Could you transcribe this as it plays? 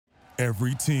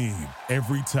Every team,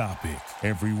 every topic,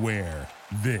 everywhere.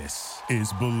 This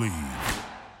is Believe.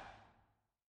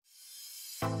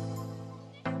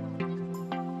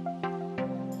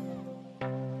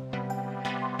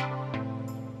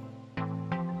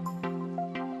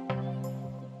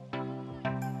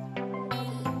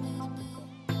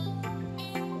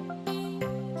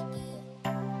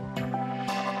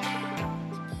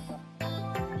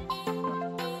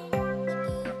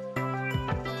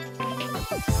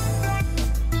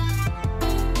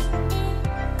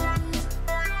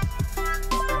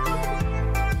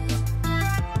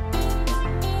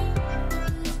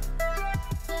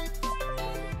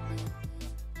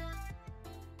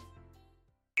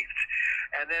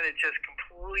 And then it just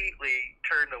completely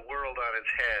turned the world on its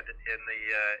head in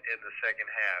the second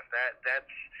half.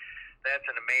 That's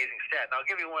an amazing stat. And I'll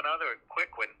give you one other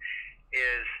quick one.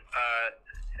 Is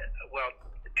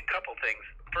a couple things.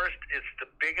 First, it's the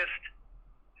biggest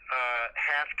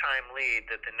halftime lead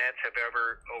that the Nets have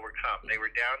ever overcome. They were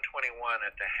down 21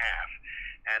 at the half,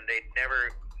 and they'd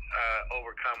never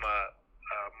overcome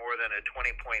more than a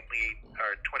 20-point lead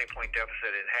or 20-point deficit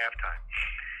at halftime.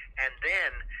 And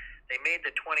then they made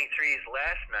the 23s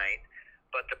last night,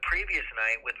 but the previous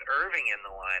night with Irving in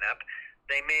the lineup,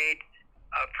 they made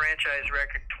a franchise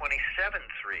record 27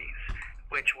 threes,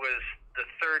 which was the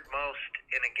third most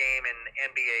in a game in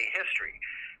NBA history.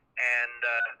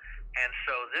 And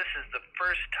so this is the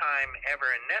first time ever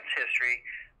in Nets history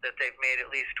that they've made at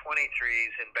least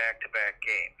 23s in back-to-back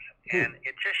games. And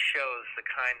it just shows the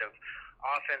kind of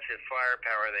offensive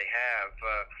firepower they have.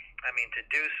 To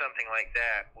do something like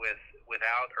that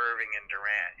without Irving and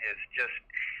Durant is just,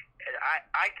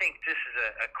 I think this is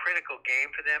a critical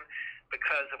game for them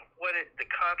because of the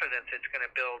confidence it's going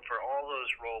to build for all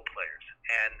those role players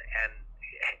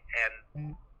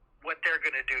and what they're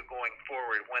going to do going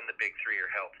forward when the big three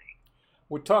are healthy.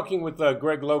 We're talking with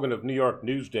Greg Logan of New York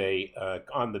Newsday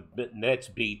on the Nets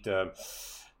beat.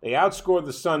 They outscored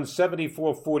the Suns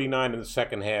 74-49 in the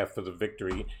second half for the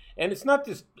victory. And it's not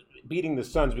just beating the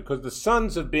Suns because the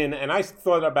Suns have been, and I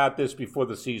thought about this before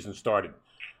the season started.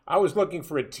 I was looking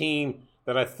for a team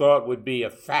that I thought would be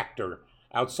a factor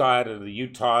outside of the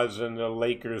Utahs and the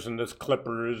Lakers and the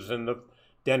Clippers and the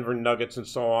Denver Nuggets and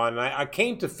so on. And I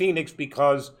came to Phoenix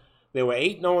because they were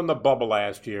 8-0 in the bubble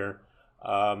last year.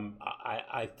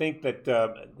 I think that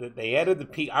they added the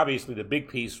piece. Obviously, the big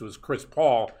piece was Chris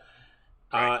Paul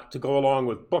to go along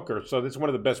with Booker. So this is one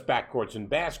of the best backcourts in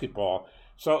basketball.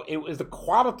 So it was the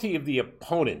quality of the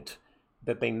opponent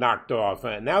that they knocked off.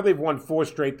 And now they've won 4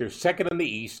 straight. They're second in the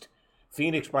East.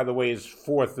 Phoenix, by the way, is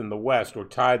 4th in the West, or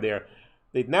tied there.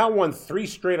 They've now won 3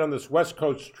 straight on this West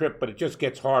Coast trip, but it just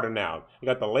gets harder now. You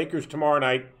got the Lakers tomorrow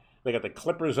night. They got the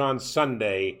Clippers on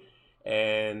Sunday.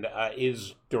 And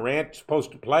is Durant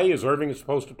supposed to play? Is Irving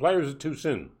supposed to play, or is it too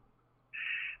soon?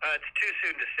 It's too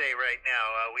soon to say right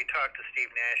now. We talked to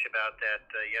Steve Nash about that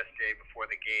yesterday before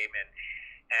the game,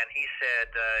 and he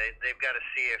said they've got to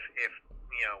see if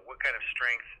what kind of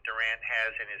strength Durant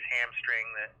has in his hamstring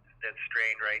that's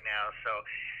strained right now. So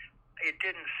it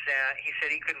didn't sound. He said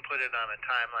he couldn't put it on a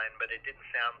timeline, but it didn't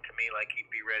sound to me like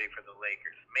he'd be ready for the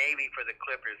Lakers. Maybe for the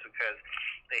Clippers because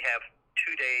they have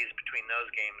 2 days between those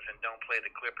games and don't play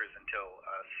the Clippers until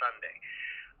Sunday.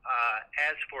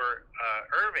 As for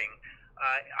Irving,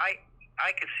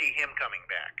 I could see him coming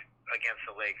back against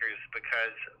the Lakers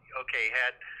because he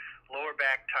had lower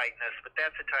back tightness, but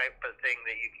that's a type of thing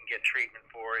that you can get treatment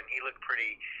for, and he looked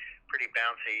pretty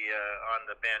bouncy on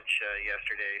the bench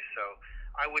yesterday. So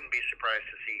I wouldn't be surprised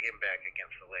to see him back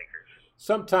against the Lakers.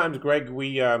 Sometimes, Greg,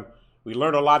 we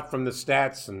learn a lot from the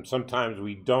stats, and sometimes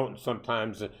we don't.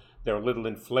 Sometimes they're a little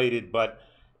inflated, but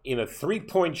in a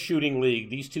 3-point shooting league,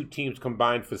 these two teams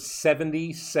combined for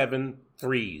 77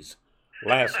 threes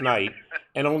last night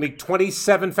and only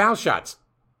 27 foul shots.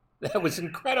 That was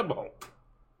incredible.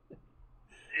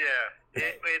 Yeah,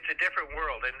 it's a different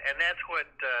world, and that's what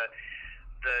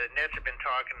the Nets have been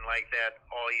talking like that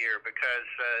all year because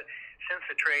since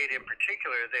the trade in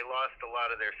particular, they lost a lot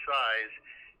of their size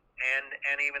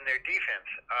and even their defense.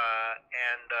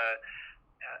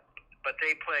 But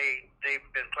they've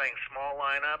been playing small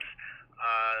lineups.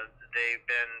 They've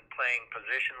been playing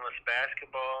positionless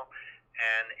basketball,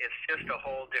 and it's just a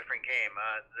whole different game.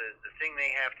 The thing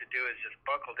they have to do is just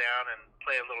buckle down and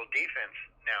play a little defense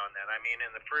now and then.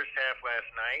 In the first half last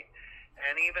night,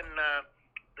 and even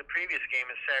the previous game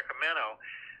in Sacramento,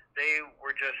 they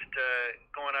were just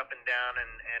going up and down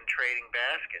and trading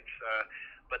baskets.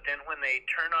 But then when they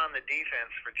turn on the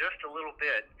defense for just a little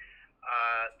bit,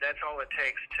 that's all it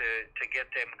takes to get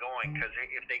them going. Because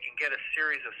if they can get a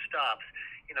series of stops,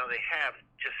 they have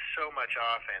just so much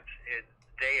offense.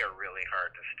 they are really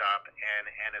hard to stop,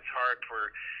 and it's hard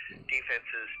for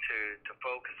defenses to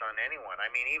focus on anyone. I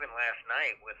mean, even last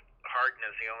night with Harden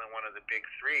as the only one of the big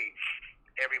three,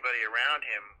 everybody around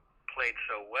him played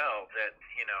so well that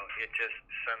it just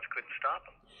Suns couldn't stop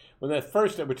him. When that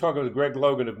first, we're talking with Greg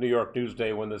Logan of New York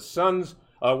Newsday, when the Suns,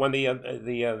 when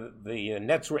the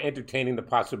Nets were entertaining the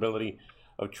possibility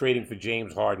of trading for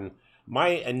James Harden, my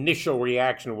initial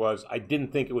reaction was I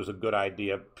didn't think it was a good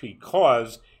idea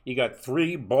because you got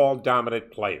three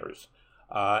ball-dominant players.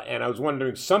 And I was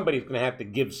wondering, somebody's going to have to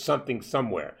give something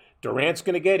somewhere. Durant's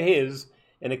going to get his,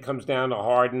 and it comes down to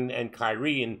Harden and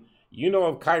Kyrie. And you know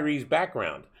of Kyrie's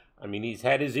background. I mean, he's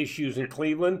had his issues in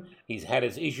Cleveland. He's had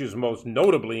his issues most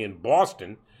notably in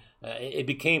Boston.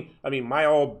 My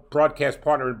old broadcast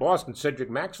partner in Boston, Cedric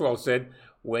Maxwell, said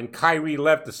when Kyrie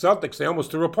left the Celtics, they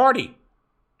almost threw a party.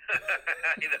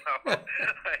 I know,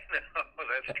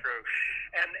 that's true,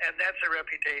 and that's a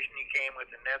reputation he came to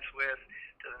the Nets with,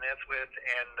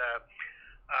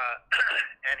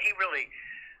 and he really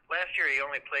last year he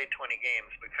only played 20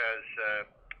 games because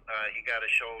he got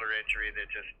a shoulder injury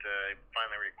that just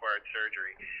finally required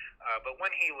surgery. But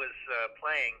when he was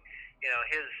playing,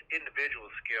 his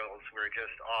individual skills were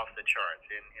just off the charts.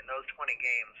 In those 20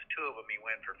 games, 2 of them he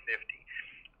went for 50.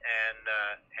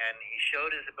 And he showed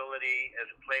his ability as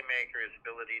a playmaker, his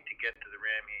ability to get to the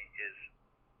rim is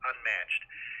unmatched.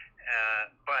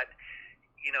 But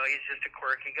he's just a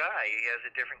quirky guy. He has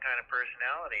a different kind of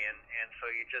personality, and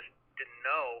so you just didn't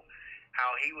know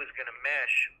how he was going to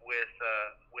mesh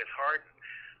with Harden.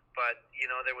 But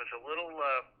there was a little.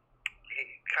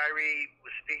 Kyrie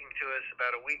was speaking to us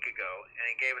about a week ago, and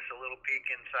he gave us a little peek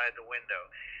inside the window,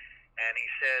 and he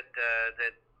said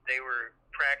that they were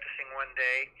practicing one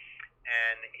day,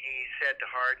 and he said to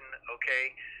Harden,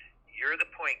 "Okay, you're the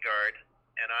point guard,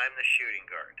 and I'm the shooting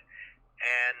guard,"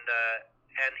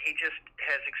 and he just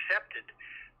has accepted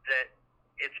that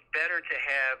it's better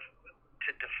to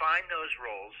define those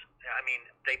roles. I mean,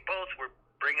 they both were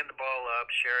bringing the ball up,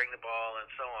 sharing the ball, and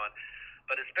so on.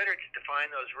 But it's better to define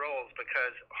those roles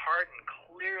because Harden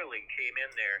clearly came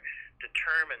in there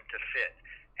determined to fit.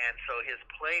 And so his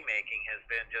playmaking has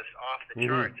been just off the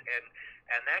charts.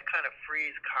 And that kind of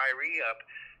frees Kyrie up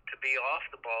to be off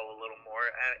the ball a little more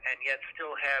and yet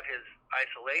still have his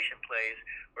isolation plays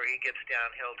where he gets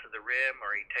downhill to the rim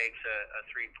or he takes a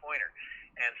three-pointer.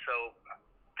 And so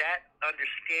that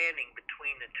understanding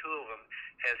between the two of them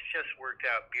has just worked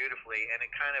out beautifully, and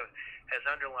it kind of has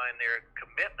underlined their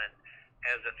commitment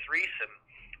as a threesome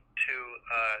to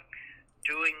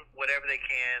doing whatever they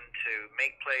can to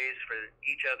make plays for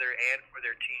each other and for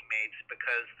their teammates,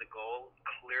 because the goal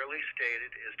clearly stated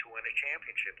is to win a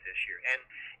championship this year.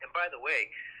 And by the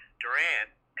way, Durant,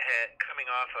 coming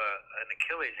off an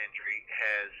Achilles injury,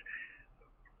 has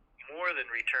more than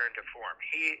returned to form.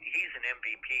 He's an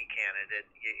MVP candidate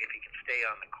if he can stay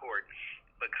on the court,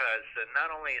 because not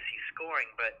only is he scoring,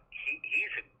 but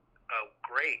he's a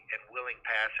great and willing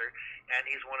passer, and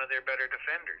he's one of their better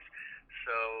defenders.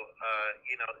 So,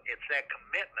 it's that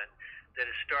commitment that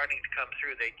is starting to come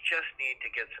through. They just need to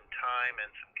get some time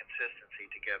and some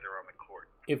consistency together on the court.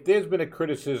 If there's been a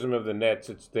criticism of the Nets,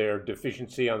 it's their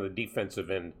deficiency on the defensive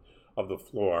end of the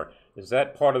floor. Is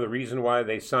that part of the reason why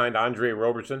they signed Andre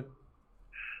Roberson?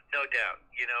 No doubt.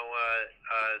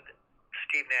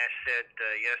 Steve Nash said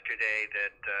yesterday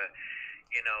that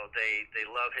they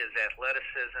love his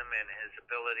athleticism and his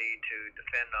ability to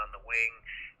defend on the wing,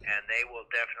 and they will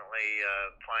definitely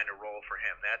find a role for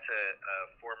him. That's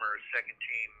a former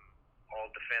second-team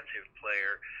all-defensive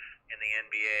player in the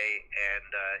NBA, and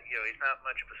he's not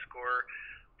much of a scorer,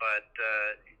 but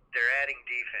they're adding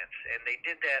defense, and they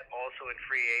did that also in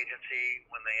free agency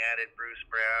when they added Bruce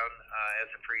Brown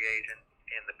as a free agent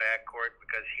in the backcourt,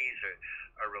 because he's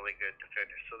a really good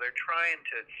defender. So they're trying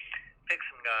to pick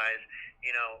some guys.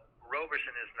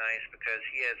 Roberson is nice because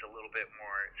he has a little bit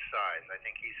more size. I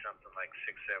think he's something like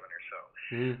 6'7" or so.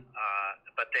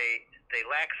 But they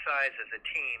lack size as a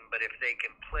team, but if they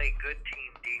can play good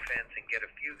team defense and get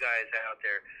a few guys out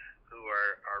there who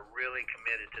are really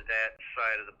committed to that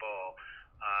side of the ball,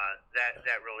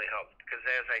 that really helps. Because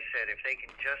as I said, if they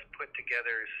can just put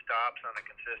together stops on a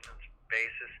consistent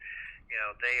basis,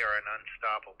 they are an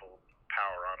unstoppable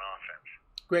power on offense.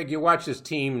 Greg, you watch this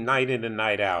team night in and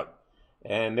night out,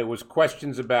 and there was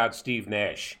questions about Steve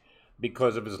Nash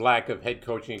because of his lack of head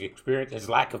coaching experience, his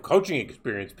lack of coaching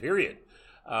experience, period.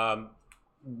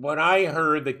 When I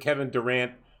heard that Kevin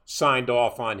Durant signed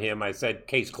off on him, I said,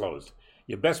 case closed.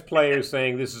 Your best player is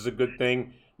saying this is a good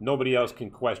thing. Nobody else can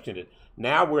question it.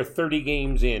 Now we're 30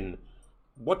 games in.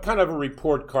 What kind of a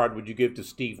report card would you give to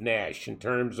Steve Nash in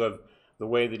terms of the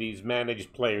way that he's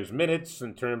managed players' minutes,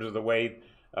 in terms of the way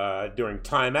during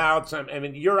timeouts. I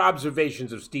mean, your observations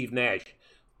of Steve Nash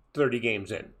 30 games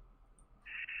in.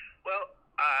 Well,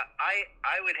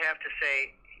 I would have to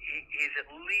say he's at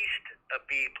least a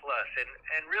B plus,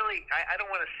 and really I don't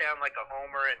want to sound like a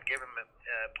homer and give him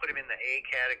put him in the A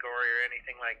category or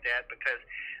anything like that, because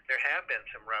there have been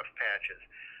some rough patches,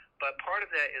 but part of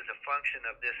that is a function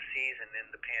of this season in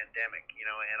the pandemic,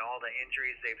 and all the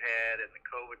injuries they've had and the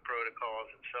COVID protocols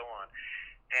and so on,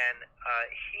 and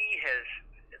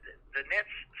the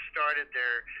Nets started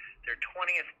their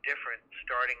 20th different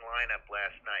starting lineup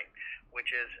last night,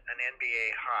 which is an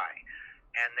NBA high.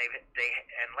 And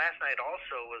and last night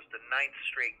also was the 9th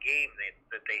straight game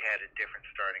that they had a different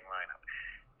starting lineup,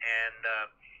 and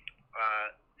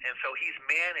so he's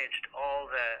managed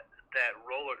all that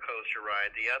roller coaster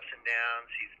ride, the ups and downs.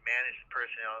 He's managed the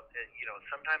personnel.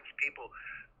 Sometimes people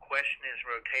question his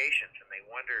rotations and they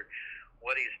wonder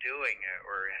what he's doing,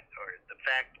 or the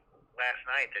fact last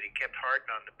night that he kept Harden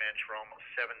on the bench for almost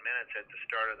 7 minutes at the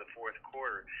start of the fourth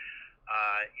quarter.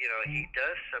 He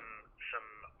does some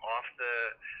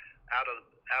out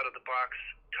of the box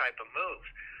type of moves.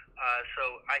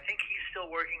 So I think he's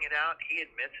still working it out. He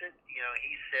admits it.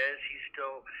 He says he's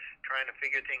still trying to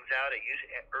figure things out.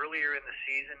 Earlier in the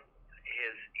season,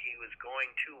 he was going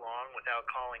too long without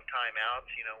calling timeouts,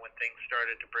 when things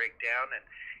started to break down, and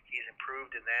he's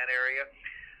improved in that area.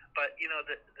 But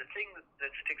the thing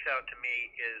that sticks out to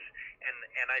me is,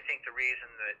 and I think the reason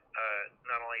that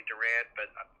not only Durant but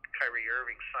Kyrie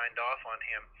Irving signed off on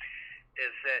him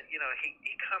is that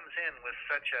he comes in with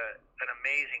such an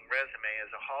amazing resume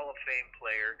as a Hall of Fame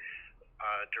player.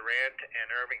 Durant and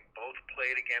Irving both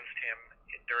played against him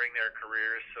during their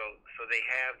careers, so they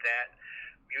have that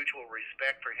mutual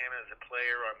respect for him as a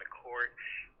player on the court.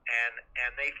 And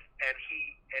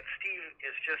Steve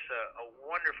is just a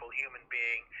wonderful human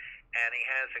being, and he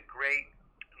has a great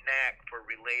knack for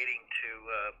relating to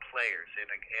players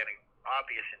and an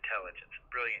obvious intelligence,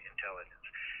 brilliant intelligence.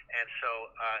 And so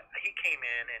he came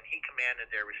in and he commanded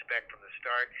their respect from the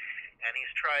start, and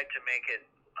he's tried to make it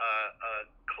a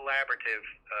collaborative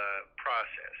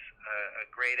process, a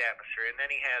great atmosphere. And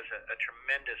then he has a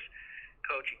tremendous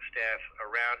coaching staff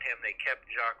around him. They kept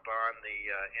Jacques Vaughn, the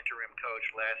interim coach,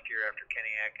 last year after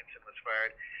Kenny Atkinson was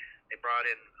fired. They brought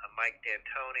in Mike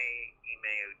D'Antoni,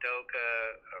 Ime Udoka,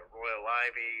 Royal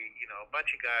Ivy, a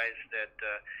bunch of guys that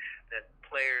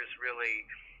players really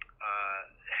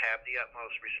have the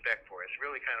utmost respect for. It's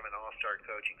really kind of an all-star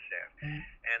coaching staff.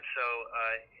 And so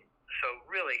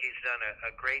really he's done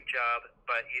a great job,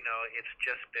 but it's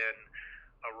just been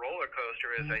a roller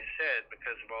coaster, as I said,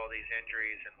 because of all these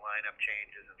injuries and lineup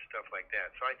changes and stuff like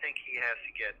that. So I think he has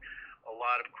to get a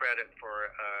lot of credit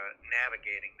for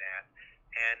navigating that,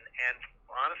 and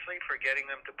honestly for getting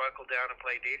them to buckle down and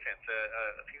play defense.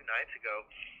 A few nights ago,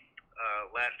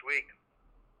 last week,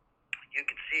 you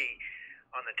could see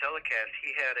on the telecast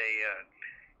he had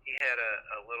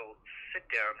a little sit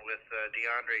down with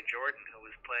DeAndre Jordan, who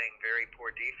was playing very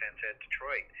poor defense at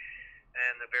Detroit.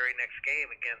 And the very next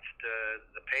game against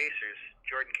the Pacers,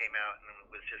 Jordan came out and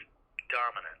was just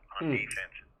dominant on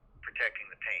defense,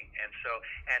 protecting the paint. And so,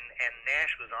 and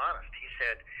Nash was honest. He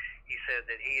said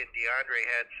that he and DeAndre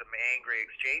had some angry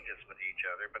exchanges with each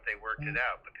other, but they worked it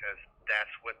out because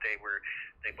that's what they were.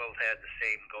 They both had the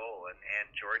same goal, and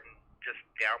Jordan just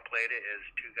downplayed it as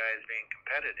two guys being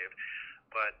competitive.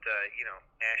 But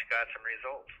Nash got some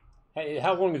results. Hey,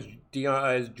 how long is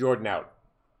Jordan out?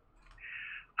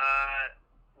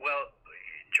 Well,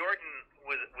 Jordan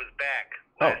was back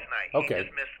last night. Okay. He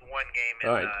just missed one game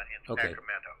in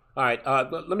Sacramento. All right.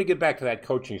 Let me get back to that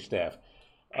coaching staff.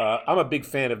 I'm a big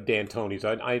fan of D'Antoni's.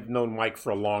 I've known Mike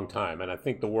for a long time, and I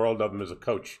think the world of him as a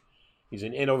coach. He's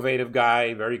an innovative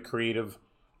guy, very creative.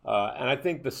 And I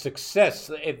think the success,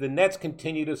 if the Nets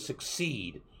continue to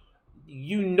succeed,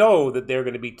 that there are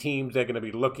going to be teams that are going to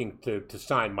be looking to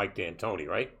sign Mike D'Antoni,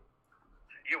 right?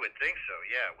 You would think so,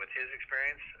 yeah. With his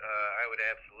experience, I would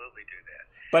absolutely do that.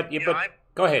 But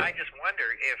go ahead. I just wonder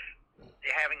if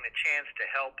having the chance to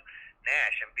help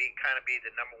Nash and be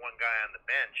the number one guy on the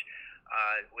bench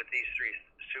with these three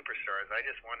superstars, I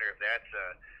just wonder if that's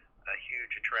a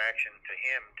huge attraction to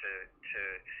him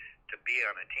to be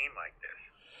on a team like this.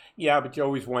 Yeah, but you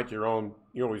always want your own.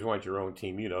 You always want your own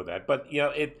team. You know that. But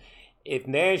if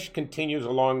Nash continues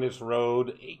along this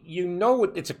road,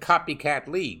 it's a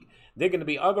copycat league. They're going to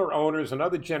be other owners and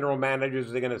other general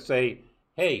managers. They're going to say,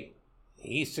 "Hey,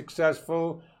 he's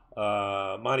successful.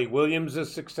 Monty Williams is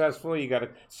successful. You got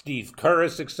Steve Kerr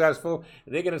is successful."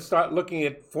 They're going to start looking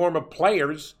at former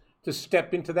players to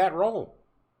step into that role.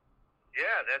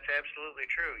 Yeah, that's absolutely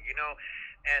true.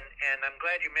 And I'm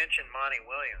glad you mentioned Monty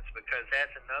Williams, because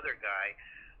that's another guy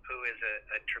who is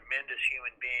a tremendous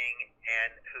human being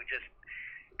and who just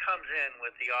comes in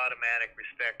with the automatic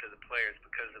respect of the players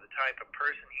because of the type of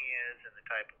person he is and the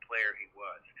type of player he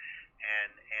was.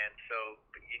 And so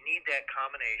you need that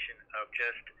combination of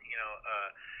just,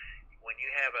 when you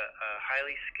have a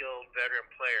highly skilled veteran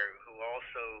player who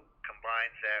also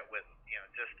combines that with,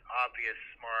 just obvious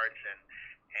smarts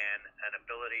and an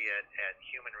ability at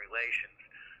human relations,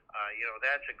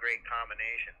 that's a great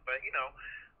combination. But,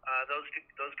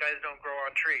 those guys don't grow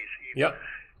on trees either. Yep.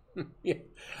 Yeah.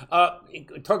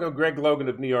 Talking of Greg Logan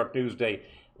of New York Newsday,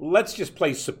 let's just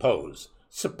play suppose.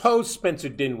 Suppose Spencer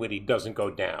Dinwiddie doesn't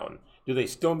go down. Do they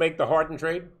still make the Harden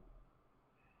trade?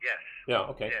 Yes. Yeah,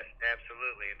 okay. Yes,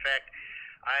 absolutely. In fact,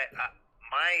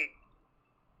 my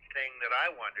thing that I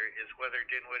wonder is whether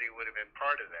Dinwiddie would have been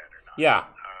part of that or not. Yeah.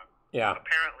 Yeah.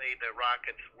 Apparently, the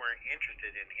Rockets weren't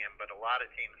interested in him, but a lot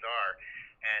of teams are,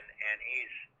 and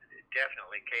he's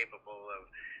definitely capable of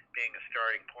being a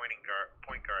starting point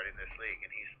guard in this league,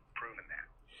 and he's proven that.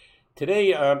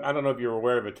 Today, I don't know if you're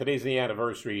aware of it, today's the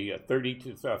anniversary,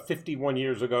 51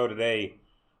 years ago today,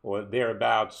 or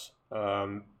thereabouts,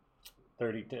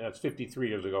 that's 53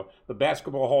 years ago, the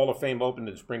Basketball Hall of Fame opened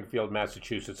in Springfield,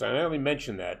 Massachusetts. And I only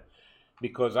mention that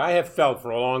because I have felt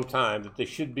for a long time that there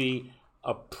should be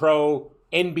a pro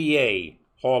NBA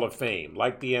Hall of Fame,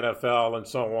 like the NFL and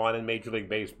so on, and Major League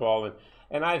Baseball.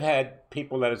 And I've had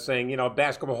people that are saying,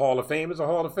 Basketball Hall of Fame is a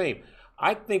Hall of Fame.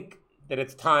 I think that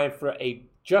it's time for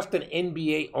just an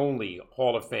NBA only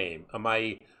Hall of Fame. Am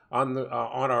I on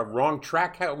a wrong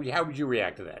track? How would you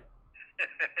react to that?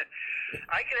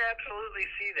 I could absolutely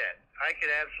see that.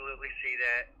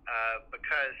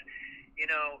 Because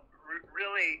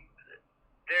really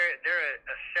they're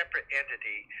a separate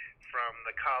entity from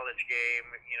the college game.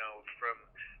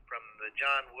 From the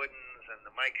John Woodens and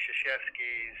the Mike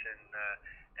Krzyzewskis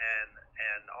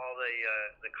and all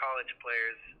the college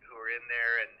players who are in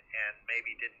there and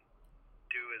maybe didn't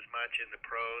do as much in the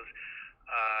pros.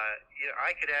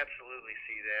 I could absolutely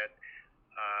see that.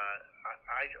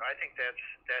 I think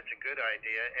that's a good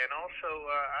idea, and also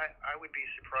I would be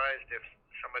surprised if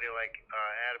somebody like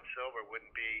Adam Silver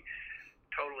wouldn't be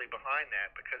totally behind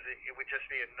that, because it would just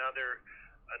be another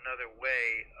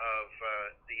way of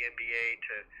the NBA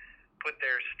to put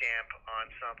their stamp on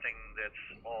something that's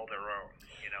all their own,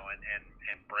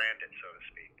 and brand it, so to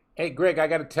speak. Hey, Greg, I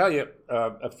got to tell you,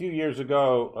 a few years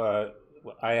ago,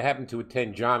 I happened to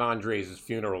attend John Andres'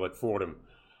 funeral at Fordham,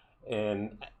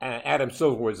 and Adam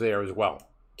Silver was there as well.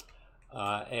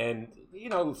 And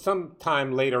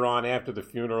sometime later on after the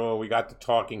funeral, we got to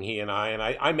talking, he and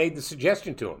I made the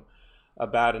suggestion to him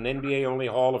about an NBA-only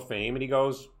Hall of Fame, and he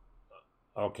goes,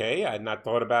 okay, I had not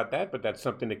thought about that, but that's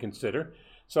something to consider.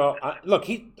 So, look,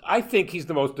 I think he's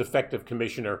the most effective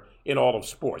commissioner in all of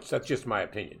sports. That's just my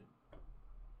opinion.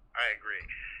 I agree.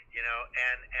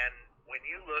 And when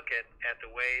you look at the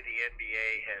way the NBA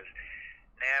has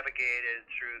navigated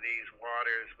through these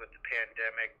waters with the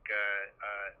pandemic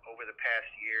over the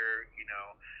past year,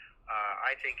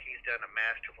 I think he's done a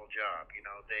masterful job.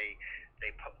 They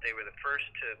were the first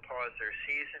to pause their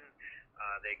season.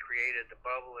 They created the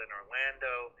bubble in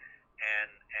Orlando,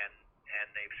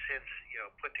 and they've since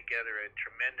put together a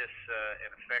tremendous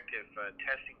and effective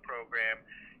testing program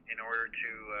in order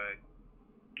to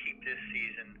keep this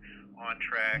season on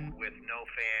track with no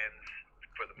fans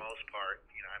for the most part.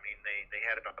 They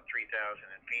had about 3,000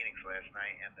 in Phoenix last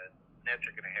night, and the Nets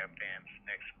are going to have fans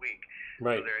next week.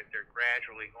 Right. So they're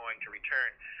gradually going to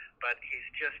return. But he's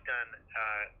just done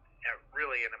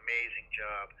really an amazing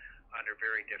job under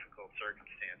very difficult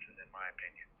circumstances, in my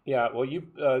opinion. Yeah, well,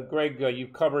 Greg,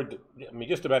 you've covered,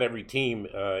 just about every team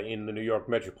in the New York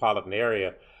metropolitan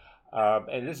area,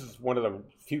 and this is one of the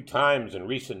few times in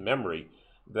recent memory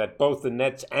that both the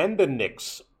Nets and the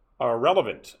Knicks are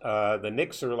relevant. The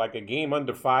Knicks are like a game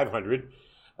under 500,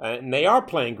 and they are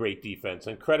playing great defense,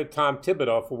 and credit Tom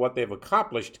Thibodeau for what they've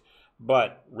accomplished,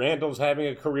 but Randall's having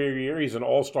a career year. He's an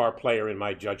all-star player in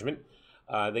my judgment.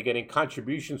 They're getting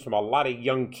contributions from a lot of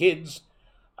young kids.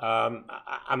 Can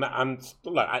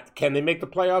they make the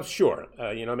playoffs? Sure.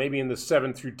 Maybe in the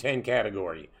 7 through 10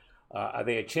 category. Are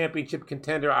they a championship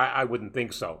contender? I wouldn't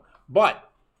think so. But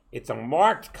it's a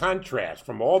marked contrast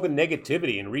from all the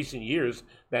negativity in recent years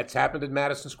that's happened at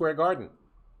Madison Square Garden.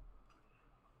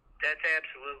 That's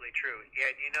absolutely true.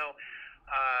 Yeah,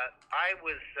 I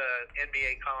was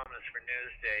NBA columnist for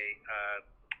Newsday,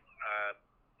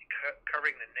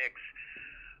 covering the Knicks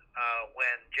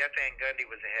when Jeff Van Gundy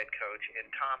was the head coach and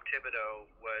Tom Thibodeau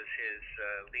was his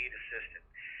lead assistant.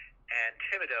 And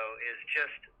Thibodeau is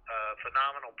just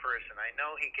phenomenal person. I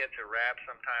know he gets a rap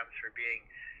sometimes for being,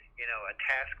 a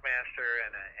taskmaster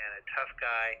and a tough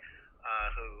guy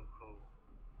who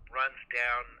runs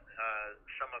down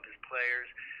some of his players,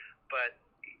 but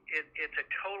it's a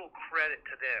total credit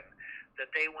to them that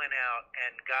they went out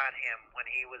and got him when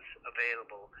he was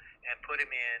available and put him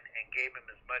in and gave him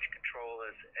as much control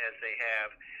as they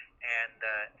have, and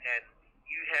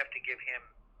you have to give him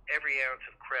every ounce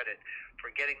of credit for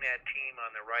getting that team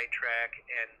on the right track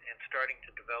and starting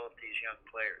to develop these young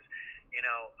players.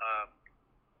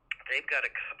 They've got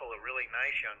a couple of really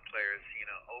nice young players,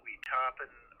 Obi Toppin,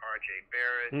 R.J.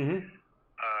 Barrett, and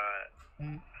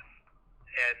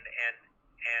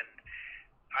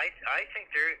I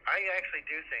think I actually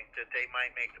do think that they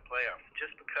might make the playoffs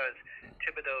just because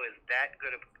Thibodeau is that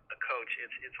good of a coach.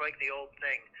 It's like the old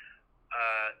thing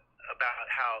about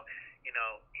how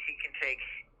he can take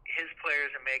his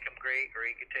players and make them great, or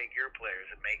he can take your players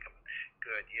and make them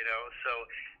good. So,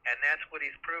 and that's what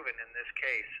he's proven in this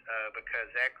case because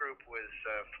that group was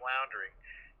floundering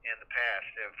in the past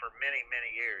for many,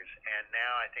 many years, and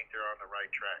now I think they're on the right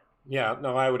track. Yeah,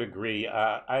 no, I would agree.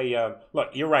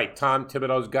 Look, you're right. Tom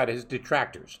Thibodeau's got his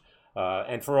detractors,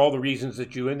 and for all the reasons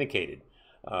that you indicated.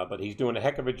 But he's doing a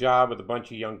heck of a job with a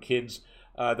bunch of young kids.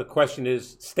 The question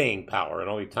is staying power, and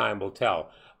only time will tell.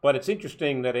 But it's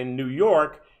interesting that in New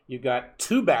York, you've got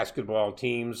two basketball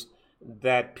teams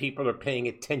that people are paying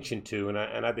attention to, and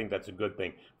I think that's a good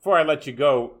thing. Before I let you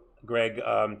go, Greg,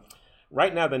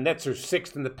 right now the Nets are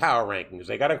 6th in the power rankings.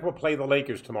 They got to go play the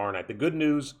Lakers tomorrow night. The good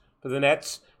news for the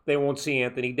Nets, they won't see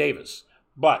Anthony Davis.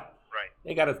 But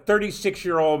they got a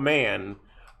 36-year-old man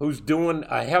who's doing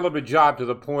a hell of a job to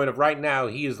the point of right now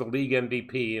he is the league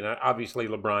MVP, and obviously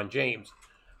LeBron James.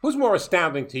 Who's more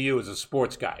astounding to you as a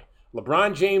sports guy?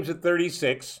 LeBron James at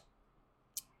 36,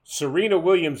 Serena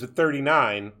Williams at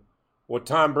 39, or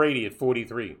Tom Brady at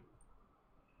 43?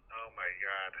 Oh, my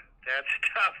God. That's a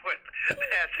tough one.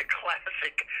 That's a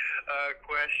classic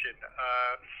question.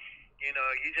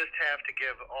 You just have to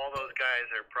give all those guys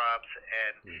their props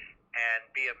and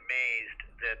be amazed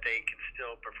that they can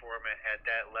still perform at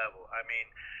that level. I mean,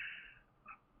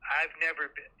 I've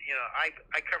never been,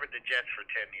 I covered the Jets for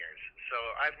 10 years, so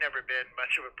I've never been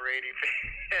much of a Brady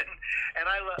fan. And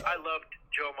I loved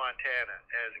Joe Montana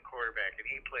as a quarterback, and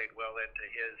he played well into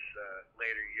his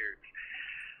later years.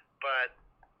 But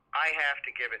I have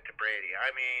to give it to Brady. I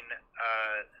mean,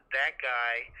 that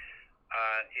guy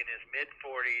in his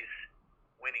mid-40s,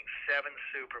 winning 7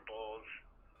 Super Bowls,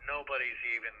 nobody's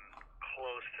even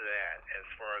close to that as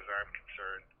far as I'm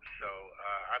concerned. So,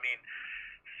 I mean,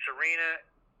 Serena,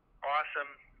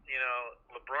 awesome.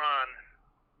 LeBron,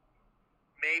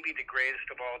 maybe the greatest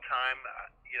of all time.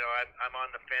 I'm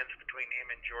on the fence between him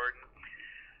and Jordan.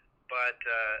 But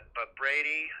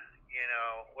Brady,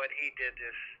 what he did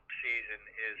this season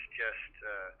is just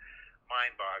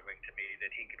mind-boggling to me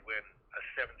that he could win a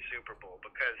 7th Super Bowl,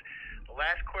 because the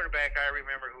last quarterback I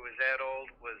remember who was that old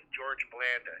was George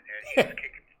Blanda, and he was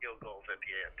kicking field goals at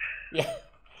the end.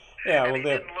 Yeah, and he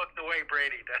didn't look the way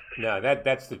Brady does. No,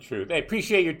 that's the truth. I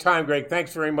appreciate your time, Greg.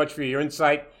 Thanks very much for your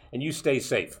insight, and you stay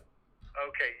safe.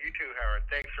 Okay, you too, Howard.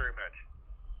 Thanks very much.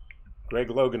 Greg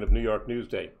Logan of New York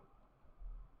Newsday.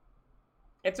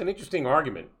 It's an interesting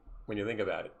argument when you think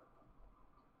about it.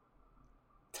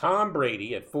 Tom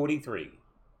Brady at 43,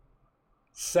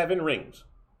 7 rings.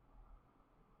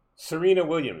 Serena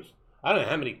Williams, I don't know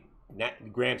how many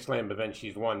Grand Slam events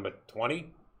she's won, but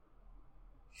 20?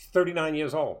 She's 39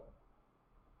 years old.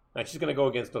 Now she's going to go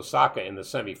against Osaka in the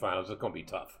semifinals. It's going to be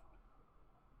tough.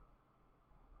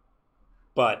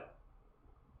 But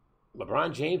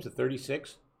LeBron James at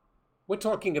 36, we're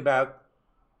talking about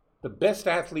the best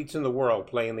athletes in the world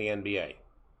play in the NBA.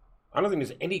 I don't think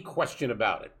there's any question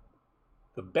about it.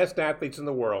 The best athletes in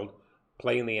the world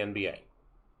play in the NBA.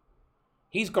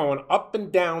 He's going up and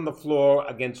down the floor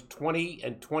against 20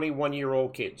 and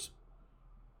 21-year-old kids.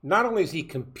 Not only is he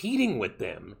competing with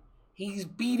them, he's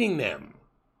beating them.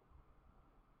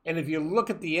 And if you look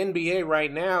at the NBA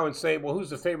right now and say, well,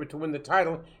 who's the favorite to win the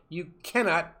title, you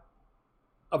cannot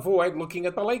avoid looking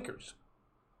at the Lakers.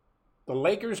 The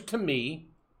Lakers, to me,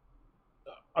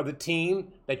 are the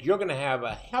team that you're going to have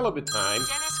a hell of a time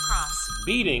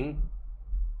beating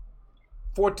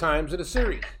 4 times in a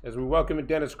series. As we welcome in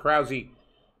Dennis Krause,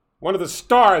 one of the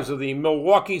stars of the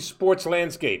Milwaukee sports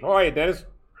landscape. How are you, Dennis?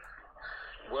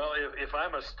 Well, if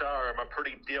I'm a star, I'm a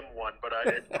pretty dim one, but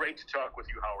it's great to talk with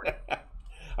you, Howard.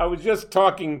 I was just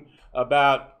talking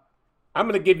about, I'm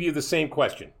going to give you the same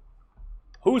question.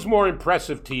 Who's more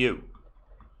impressive to you?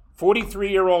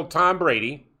 43-year-old Tom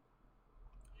Brady,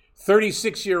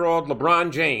 36-year-old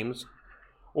LeBron James,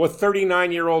 or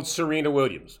 39-year-old Serena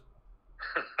Williams?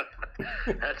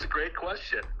 That's a great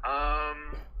question.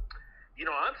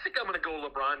 I think I'm going to go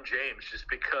LeBron James just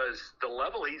because the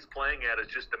level he's playing at is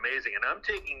just amazing. And I'm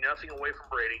taking nothing away from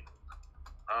Brady.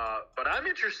 But I'm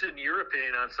interested in your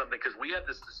opinion on something because we had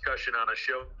this discussion on a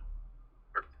show.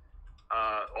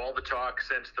 All the talk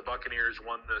since the Buccaneers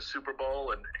won the Super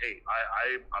Bowl. And, hey,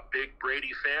 I'm a big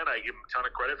Brady fan. I give him a ton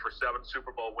of credit for 7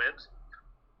 Super Bowl wins.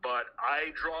 But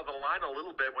I draw the line a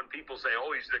little bit when people say,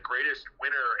 oh, he's the greatest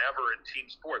winner ever in team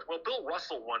sports. Well, Bill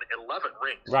Russell won 11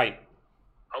 rings. Right.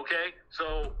 Okay?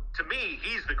 So, to me,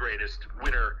 he's the greatest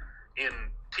winner in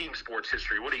team sports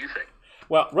history. What do you think?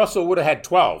 Well, Russell would have had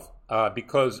 12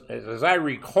 because, as I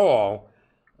recall,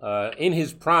 in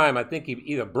his prime, I think he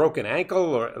either broke an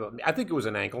ankle or I think it was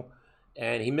an ankle,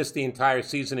 and he missed the entire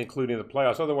season, including the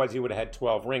playoffs. Otherwise, he would have had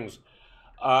 12 rings.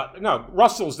 No,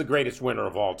 Russell's the greatest winner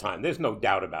of all time. There's no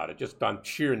doubt about it, just on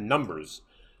sheer numbers.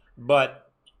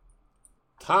 But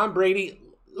Tom Brady,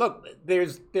 look, there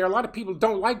are a lot of people who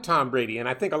don't like Tom Brady, and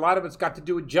I think a lot of it's got to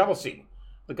do with jealousy.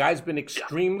 The guy's been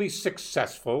extremely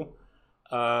successful.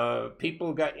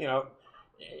 People got,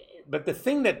 but the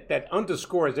thing that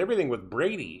underscores everything with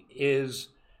Brady is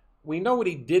we know what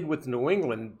he did with New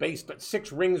England, based on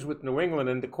 6 rings with New England,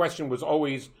 and the question was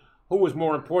always who was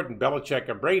more important, Belichick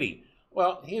or Brady?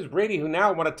 Well, here's Brady, who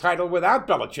now won a title without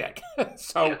Belichick.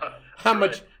 So, how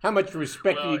much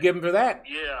respect do you give him for that?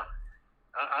 Yeah,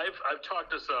 I've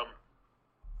talked to some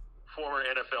former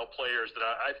NFL players that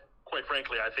I quite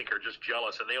frankly I think are just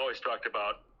jealous, and they always talked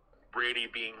about Brady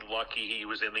being lucky he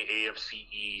was in the AFC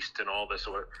East and all this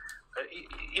sort.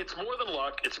 It's more than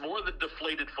luck. It's more than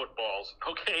deflated footballs.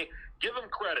 Okay, give him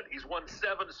credit. He's won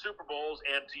 7 Super Bowls,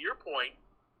 and to your point,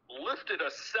 lifted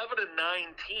a 7-9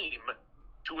 team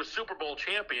to a Super Bowl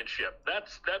championship.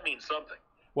 That means something.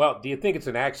 Well, do you think it's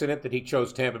an accident that he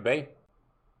chose Tampa Bay?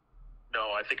 No,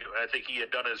 I think he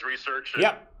had done his research and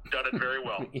done it very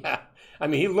well. Yeah. I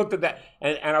mean, he looked at that.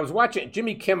 And I was watching,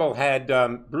 Jimmy Kimmel had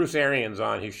Bruce Arians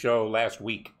on his show last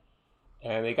week.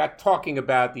 And they got talking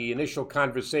about the initial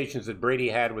conversations that Brady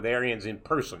had with Arians in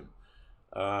person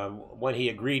when he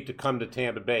agreed to come to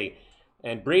Tampa Bay.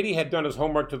 And Brady had done his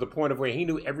homework to the point of where he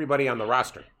knew everybody on the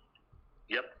roster.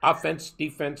 Yep. Offense,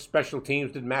 defense, special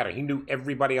teams, didn't matter. He knew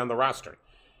everybody on the roster.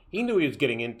 He knew he was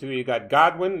getting into. You got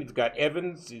Godwin, he's got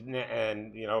Evans,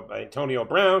 and Antonio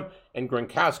Brown, and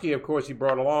Gronkowski, of course, he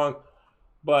brought along.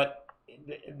 But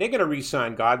they're going to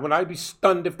re-sign Godwin. I'd be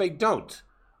stunned if they don't.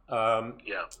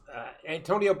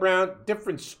 Antonio Brown,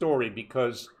 different story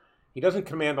because he doesn't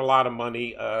command a lot of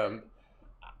money.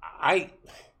 I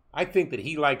think that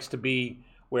he likes to be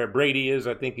where Brady is.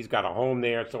 I think he's got a home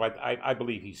there, so I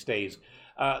believe he stays.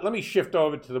 Let me shift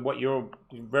over to what you're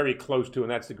very close to, and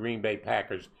that's the Green Bay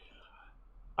Packers.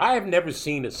 I have never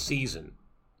seen a season.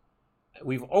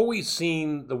 We've always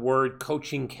seen the word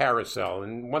coaching carousel,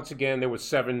 and once again, there were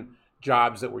 7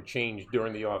 jobs that were changed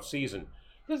during the offseason.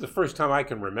 This is the first time I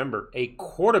can remember a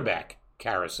quarterback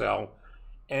carousel,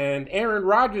 and Aaron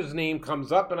Rodgers' name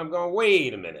comes up, and I'm going,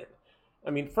 wait a minute. I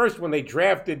mean, first when they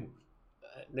drafted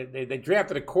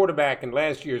a quarterback in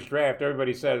last year's draft,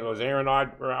 everybody said it was Aaron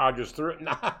Rodgers through it.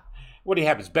 Nah. What do you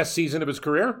have, his best season of his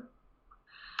career?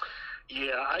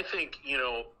 Yeah, I think,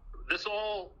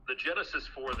 the genesis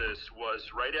for this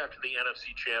was right after the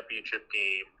NFC Championship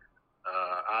game.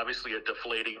 Obviously a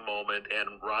deflating moment,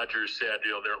 and Rodgers said,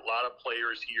 there are a lot of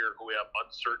players here who have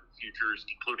uncertain futures,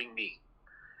 including me.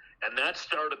 And that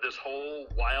started this whole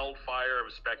wildfire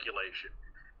of speculation.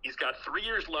 He's got 3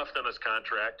 years left on his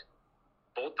contract.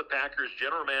 Both the Packers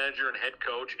general manager and head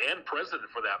coach and president,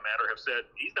 for that matter, have said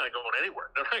he's not going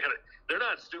anywhere. They're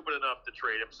not stupid enough to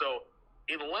trade him. So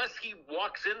unless he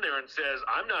walks in there and says,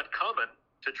 I'm not coming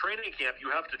to training camp, you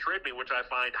have to trade me, which I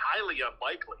find highly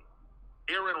unlikely,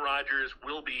 Aaron Rodgers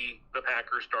will be the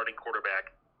Packers starting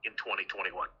quarterback in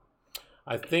 2021.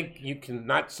 I think you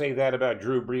cannot say that about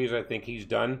Drew Brees. I think he's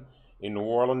done in New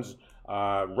Orleans.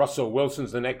 Russell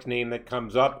Wilson's the next name that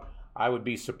comes up. I would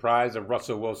be surprised if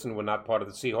Russell Wilson were not part of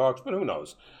the Seahawks, but who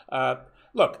knows?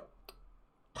 Look,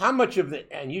 how much of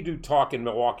and you do talk in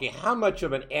Milwaukee, how much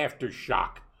of an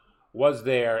aftershock was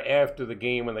there after the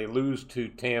game when they lose to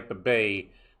Tampa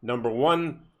Bay? Number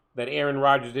one, that Aaron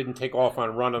Rodgers didn't take off on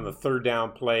a run on the 3rd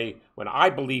down play when I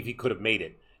believe he could have made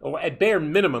it, or at bare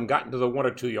minimum gotten to the 1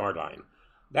 or 2 yard line.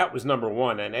 That was number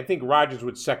one, and I think Rodgers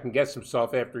would second guess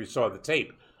himself after he saw the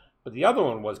tape. But the other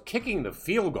one was kicking the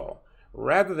field goal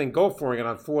rather than go for it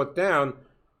on 4th down.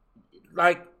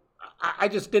 Like, I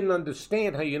just didn't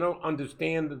understand how you don't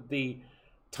understand that the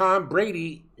Tom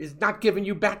Brady is not giving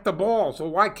you back the ball, so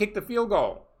why kick the field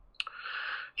goal?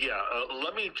 Yeah,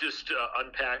 let me just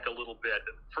unpack a little bit.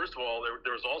 First of all,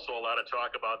 there was also a lot of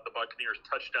talk about the Buccaneers'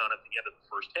 touchdown at the end of the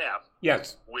first half.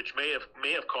 Yes. Which may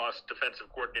have cost defensive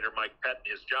coordinator Mike Pettin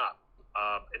his job.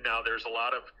 And now there's a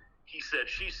lot of he said,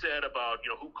 she said about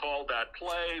who called that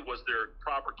play. Was there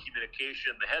proper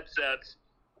communication? The headsets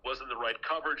wasn't the right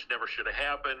coverage. Never should have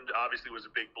happened. Obviously, it was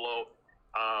a big blow.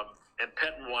 And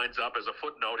Pettin winds up as a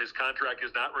footnote. His contract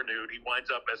is not renewed. He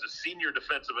winds up as a senior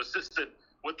defensive assistant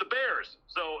with the Bears,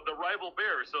 so the rival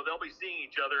Bears. So they'll be seeing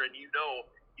each other, and he's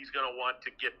going to want to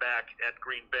get back at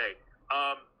Green Bay.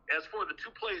 As for the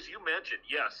two plays you mentioned,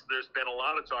 yes, there's been a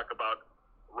lot of talk about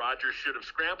Rodgers should have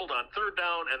scrambled on third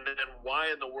down, and then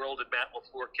why in the world did Matt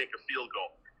LaFleur kick a field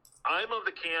goal? I'm of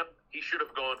the camp he should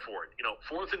have gone for it.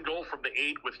 4th and goal from the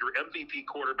 8 with your MVP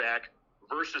quarterback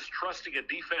versus trusting a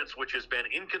defense which has been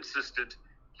inconsistent,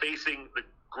 facing the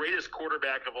greatest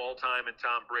quarterback of all time in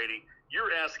Tom Brady.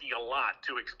 You're asking a lot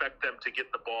to expect them to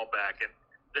get the ball back. And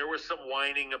there was some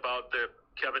whining about the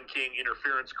Kevin King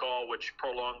interference call, which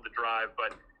prolonged the drive.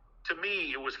 But to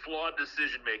me, it was flawed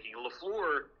decision-making.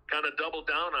 LaFleur kind of doubled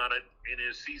down on it in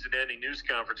his season-ending news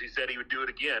conference. He said he would do it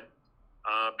again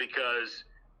because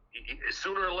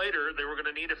sooner or later they were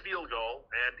going to need a field goal,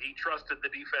 and he trusted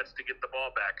the defense to get the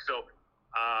ball back. So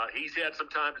he's had some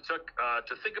time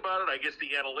to think about it. I guess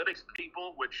the analytics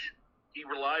people, which he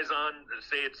relies on,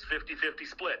 say it's 50-50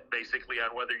 split, basically,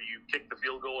 on whether you kick the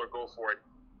field goal or go for it.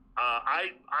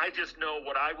 I just know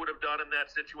what I would have done in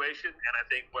that situation, and I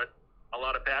think what a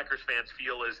lot of Packers fans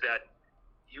feel is that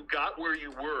you got where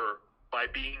you were by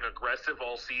being aggressive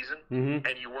all season,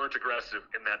 and you weren't aggressive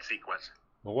in that sequence.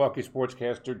 Milwaukee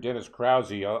sportscaster Dennis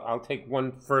Krause. I'll take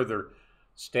one further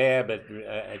stab at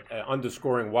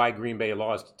underscoring why Green Bay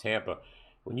lost to Tampa.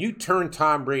 When you turn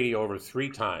Tom Brady over 3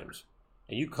 times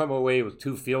and you come away with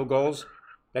 2 field goals,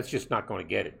 that's just not going to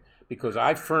get it. Because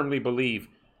I firmly believe,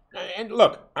 and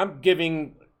look, I'm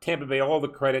giving Tampa Bay all the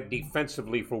credit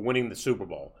defensively for winning the Super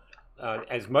Bowl.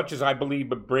 As much as I believe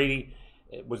Brady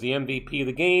was the MVP of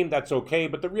the game, that's okay.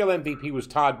 But the real MVP was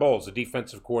Todd Bowles, the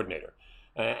defensive coordinator,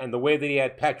 and the way that he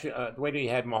had the way that he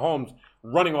had Mahomes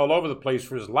running all over the place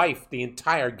for his life the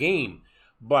entire game.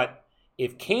 But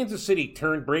if Kansas City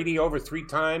turned Brady over 3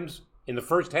 times in the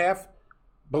first half,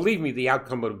 believe me, the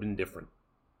outcome would have been different.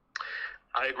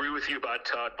 I agree with you about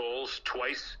Todd Bowles.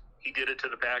 Twice he did it to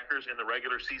the Packers in the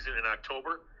regular season in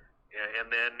October,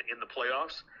 and then in the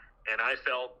playoffs. And I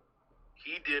felt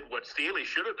he did what Staley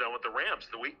should have done with the Rams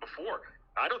the week before.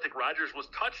 I don't think Rodgers was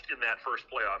touched in that first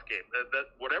playoff game.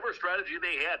 That whatever strategy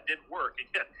they had didn't work, and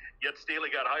yet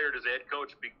Staley got hired as head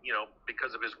coach,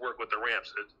 because of his work with the Rams.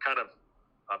 It's kind of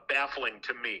baffling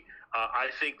to me.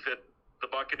 I think that the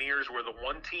Buccaneers were the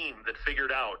one team that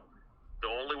figured out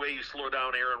the only way you slow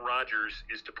down Aaron Rodgers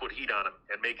is to put heat on him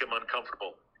and make him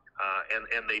uncomfortable,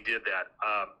 and they did that.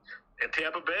 And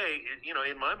Tampa Bay,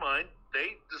 in my mind,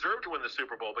 they deserve to win the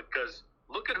Super Bowl because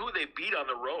look at who they beat on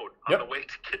the road on the way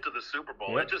to get to the Super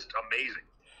Bowl. It's just amazing.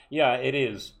 Yeah, it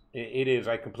is. It is.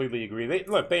 I completely agree.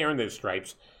 They earned their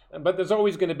stripes. But there's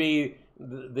always going to be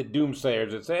the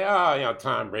doomsayers that say,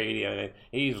 Tom Brady,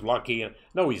 he's lucky.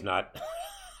 No, he's not.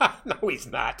 No, he's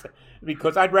not.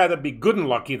 Because I'd rather be good and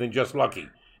lucky than just lucky.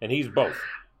 And he's both.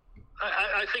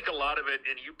 I think a lot of it,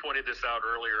 and you pointed this out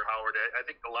earlier, Howard, I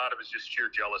think a lot of it is just sheer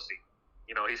jealousy.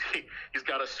 He's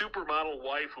got a supermodel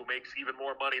wife who makes even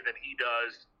more money than he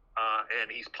does, and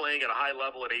he's playing at a high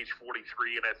level at age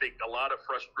 43. And I think a lot of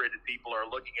frustrated people are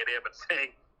looking at him and saying,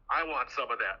 I want some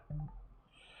of that.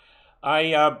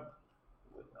 I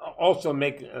also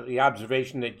make the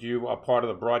observation that you are part of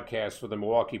the broadcast for the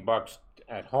Milwaukee Bucks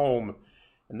at home,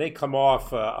 and they come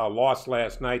off a loss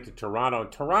last night to Toronto.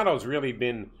 And Toronto's really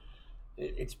been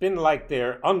like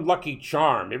their unlucky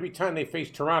charm. Every time they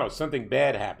face Toronto, something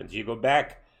bad happens. You go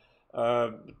back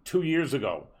 2 years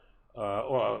ago,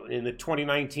 or in the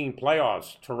 2019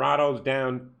 playoffs, Toronto's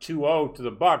down 2-0 to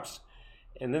the Bucks,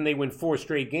 and then they win 4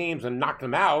 straight games and knock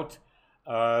them out.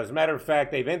 As a matter of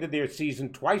fact, they've ended their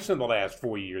season twice in the last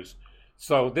 4 years.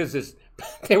 So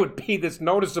there would be this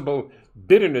noticeable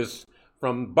bitterness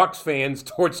from Bucks fans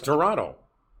towards Toronto.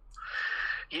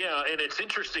 Yeah, and it's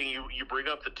interesting you bring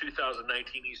up the 2019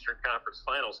 Eastern Conference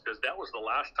Finals because that was the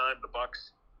last time the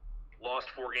Bucks lost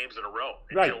 4 games in a row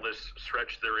until this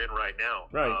stretch they're in right now.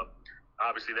 Right.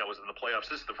 Obviously, that was in the playoffs.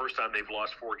 This is the first time they've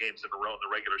lost 4 games in a row in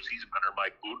the regular season under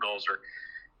Mike Budenholzer.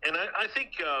 And I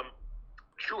think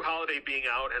Drew Holiday being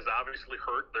out has obviously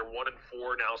hurt. They're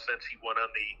 1-4 now since he went on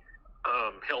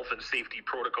the health and safety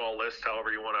protocol list,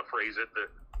 however you want to phrase it.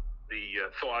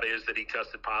 The thought is that he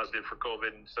tested positive for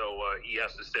COVID, and so he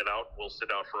has to sit out. Will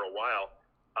sit out for a while.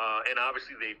 And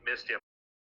obviously they've missed him.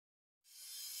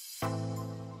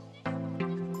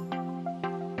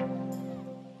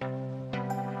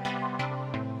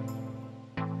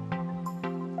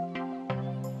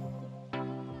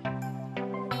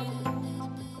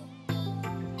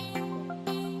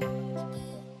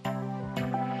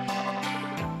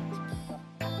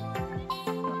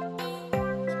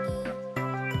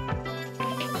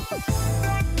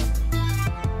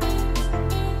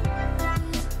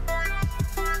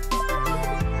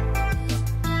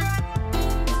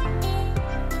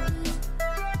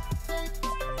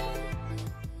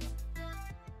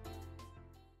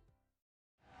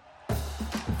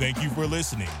 Thank you for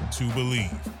listening to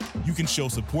Believe. You can show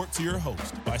support to your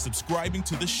host by subscribing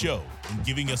to the show and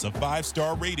giving us a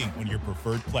 5-star rating on your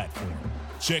preferred platform.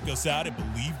 Check us out at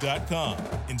Believe.com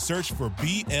and search for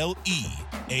BLEAV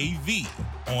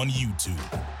on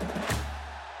YouTube.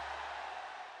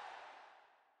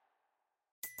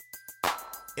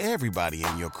 Everybody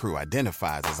in your crew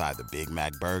identifies as either Big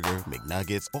Mac Burger,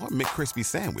 McNuggets, or McCrispy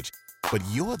Sandwich. But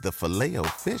you're the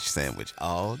Filet-O-Fish Sandwich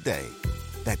all day.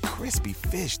 That crispy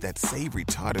fish, that savory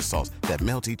tartar sauce, that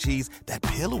melty cheese, that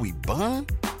pillowy bun.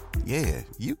 Yeah,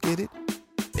 you get it.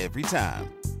 Every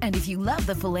time. And if you love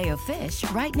the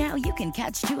Filet-O-Fish, right now you can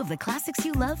catch 2 of the classics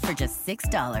you love for just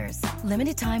 $6.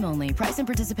 Limited time only. Price and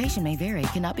participation may vary.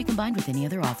 Cannot be combined with any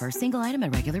other offer. Single item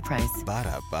at regular price.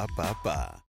 Ba-da-ba-ba-ba.